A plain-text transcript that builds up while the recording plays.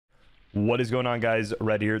What is going on, guys?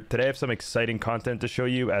 Red here. Today I have some exciting content to show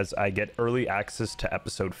you as I get early access to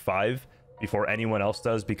episode 5 before anyone else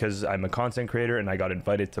does, because I'm a content creator and I got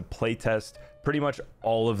invited to playtest pretty much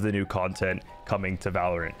all of the new content coming to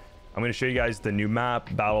Valorant. I'm going to show you guys the new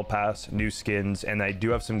map, battle pass, new skins, and I do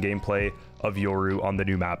have some gameplay of Yoru on the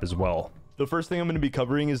new map as well. The first thing I'm going to be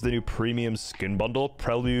covering is the new premium skin bundle,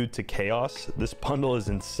 Prelude to Chaos. This bundle is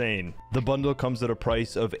insane. The bundle comes at a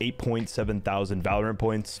price of 8.7 thousand Valorant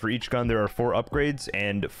points. For each gun, there are 4 upgrades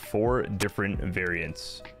and 4 different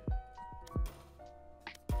variants.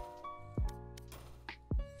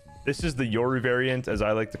 This is the Yoru variant, as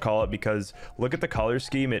I like to call it, because look at the color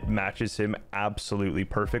scheme. It matches him absolutely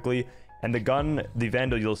perfectly. And the gun, the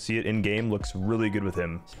Vandal, you'll see it in game, looks really good with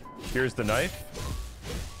him. Here's the knife.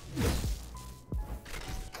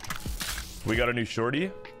 We got a new shorty.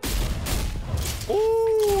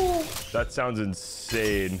 Ooh, that sounds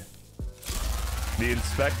insane. The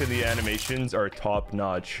inspect and the animations are top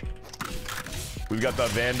notch. We've got that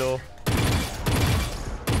Vandal.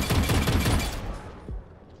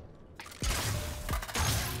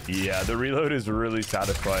 Yeah, the reload is really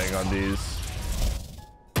satisfying on these.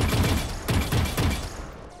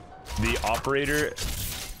 The operator.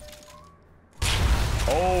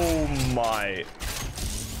 Oh my.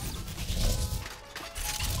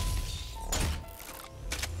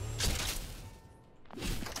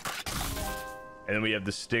 And then we have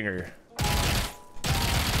the stinger.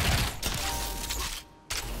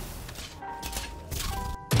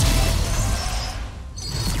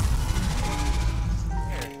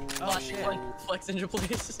 Oh shit. Flexinja,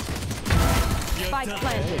 please. Spike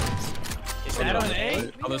planted. Is that on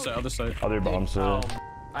A? Other side. Other bomb side.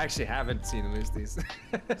 I actually haven't seen him lose these.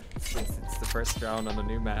 It's the first round on the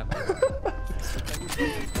new map.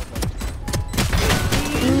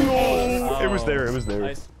 It was there. It was there.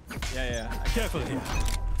 Nice. Yeah. Careful here.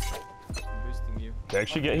 I'm boosting you. They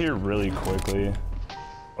actually get here really quickly.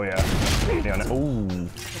 Oh yeah. Yeah. Oh.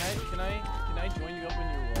 Can I join you up in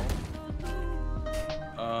your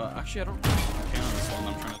wall? Actually, I don't can on this one.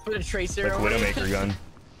 I'm trying to Put a tracer Like over Widowmaker gun.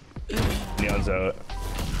 Neon's out.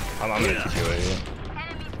 I'm gonna keep doing it.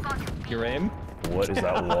 Your aim? What is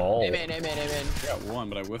that wall? Amen. I got one,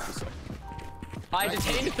 but I whiffed a second. I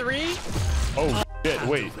detained 3. Oh shit!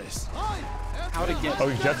 Wait. How to get? Oh,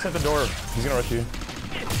 Jet's at the door. He's gonna rush you.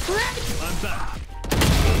 I'm back.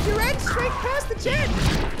 You ran straight past the jet.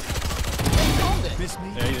 They called it. Miss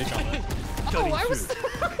me? Yeah, they got it. Oh, I was. I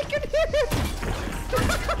could hit it.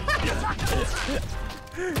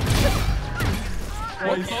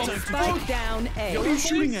 Spike down A. What are you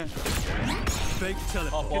shooting at? Fake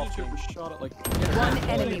teleport. Get a shot at like. One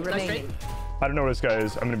enemy remaining. I don't know what this guy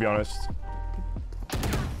is. I'm gonna be honest.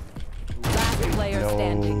 Last player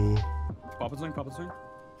standing. Pop it swing.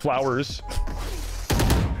 Flowers.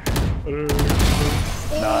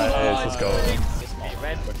 Nice. Let's go. Hey,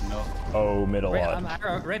 red. No. Oh, middle Red. lot. I'm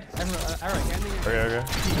arrow. Red. I'm arrow. Okay.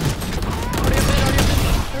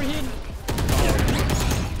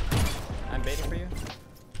 I'm baiting for you.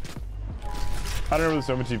 I don't know. There's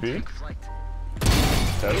so much EP.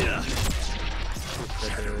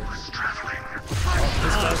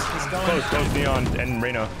 Close, Neon and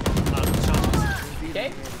Reyna.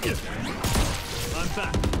 Okay. I'm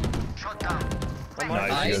back.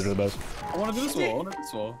 Nice, you guys are the best. I want to do this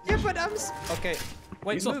wall. Yeah, but I'm. Okay.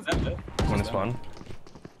 Wait, He's move. not dead. One is fun.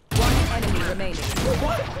 One enemy remaining.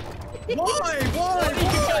 Why? What are you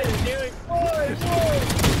guys doing?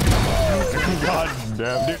 God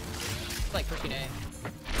damn, dude. It's like pushing A.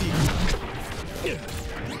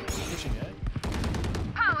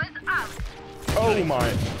 Oh my.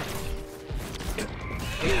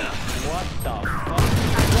 What the fuck?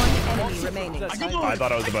 One enemy remaining. I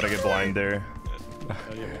thought I was about to get blind there.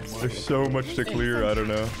 There's so much to clear. I don't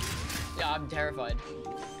know. Yeah, I'm terrified.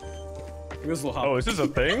 Oh, is this a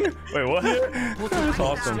thing? Wait, what? That's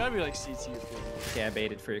awesome. It's gotta be like CT. Yeah, I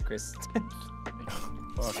baited for you, Chris.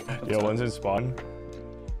 Yeah, one's in spawn.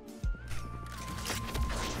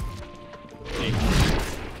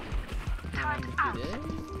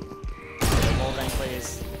 Wallbang plays.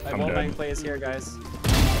 I'm Wallbang dead. plays here, guys.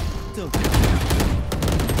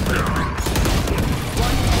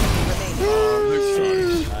 One enemy remaining.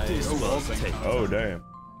 Oh, damn.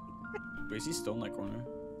 Wait, is he still in that corner?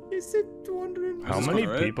 Is it wondering? How many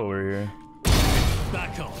people were here?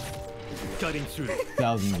 Back off. Cutting through.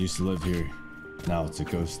 Thousands used to live here. Now it's a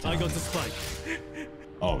ghost town. I got the spike.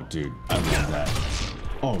 Oh, dude, I love that.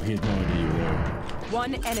 Oh, he had no idea you were there.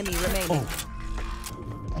 One enemy remaining.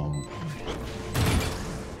 Oh.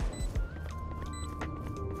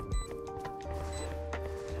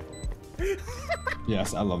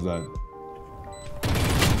 Yes, I love that.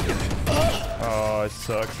 Oh, it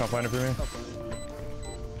sucks. Not playing it for me.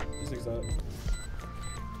 Just like that.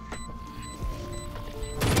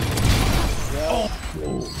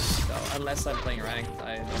 So, unless I'm playing ranked,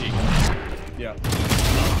 I don't. Yeah.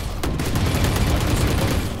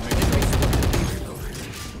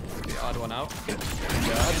 The odd one out. Yeah,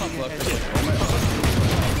 I top left.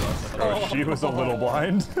 Oh, she was a little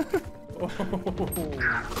blind. Oh,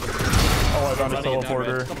 I found a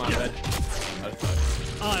teleporter. Come on, bud.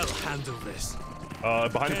 I'll handle this.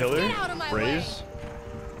 Behind pillar. Raise.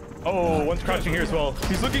 Oh, one's crouching here as well.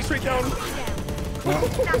 He's looking straight down.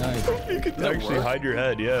 Nice. You can actually hide your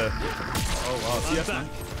head, yeah. Oh wow. I'm back.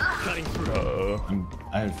 Cutting through. Uh-oh.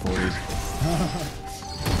 I had 40s.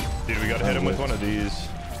 Dude, we gotta hit him with one of these.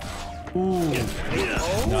 Ooh. Oh.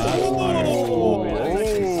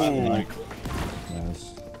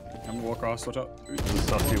 Yes. I'm gonna walk across. Watch out.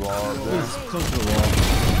 Stuffy wall. Close to the wall.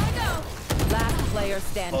 Last player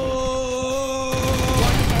standing. Oh.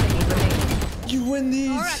 One enemy remaining. You win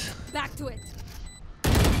these. All right, back to it.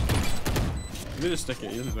 You just stick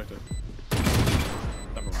it. You just stick it.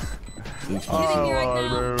 Never mind. Getting here right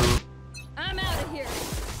now. I'm out of here.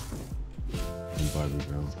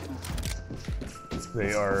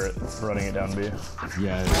 They are running it down B.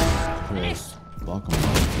 Yeah, Chris. Welcome.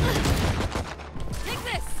 Take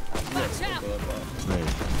this. Watch out. Great.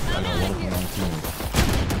 I got one from my team.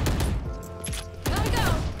 Gotta go.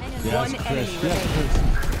 Yes, One Chris. enemy Yes, remaining. Chris.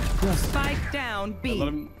 Yes. Spike down B. Let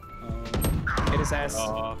him. Hit his ass. Go,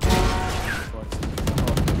 go, go.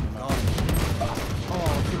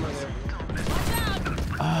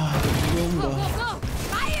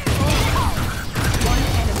 Fire. One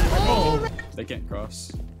enemy remaining. They can't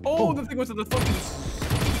cross. Oh, the thing went to the fucking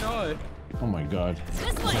sky. Oh my god. This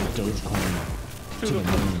It's way. like Dogecoin to the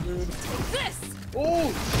moon. This.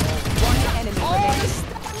 One enemy remaining.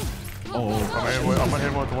 Oh, I'm gonna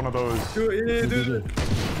hit him with one of those. Do it, dude.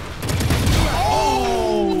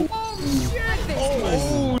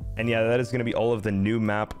 And yeah, that is going to be all of the new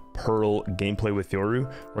map Pearl gameplay with Yoru.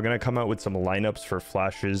 We're going to come out with some lineups for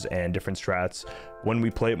flashes and different strats when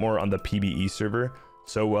we play it more on the PBE server.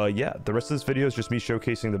 So yeah, the rest of this video is just me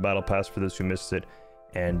showcasing the battle pass for those who missed it.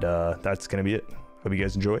 And that's going to be it. Hope you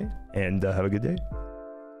guys enjoy and have a good day.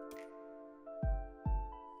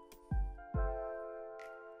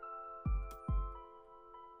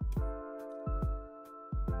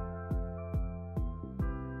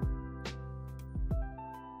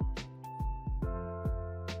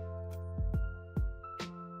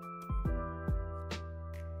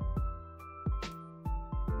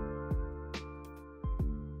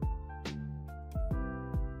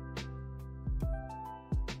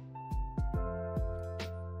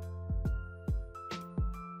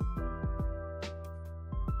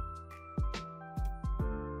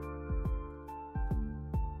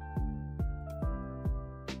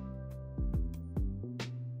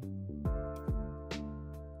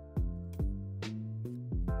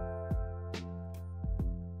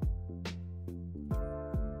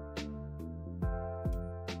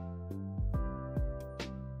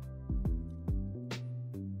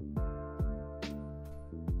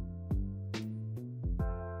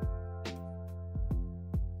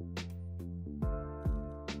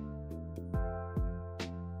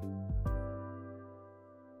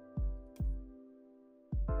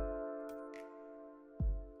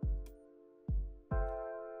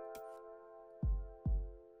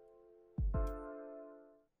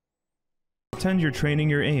 Pretend you're training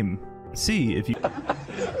your aim. See if you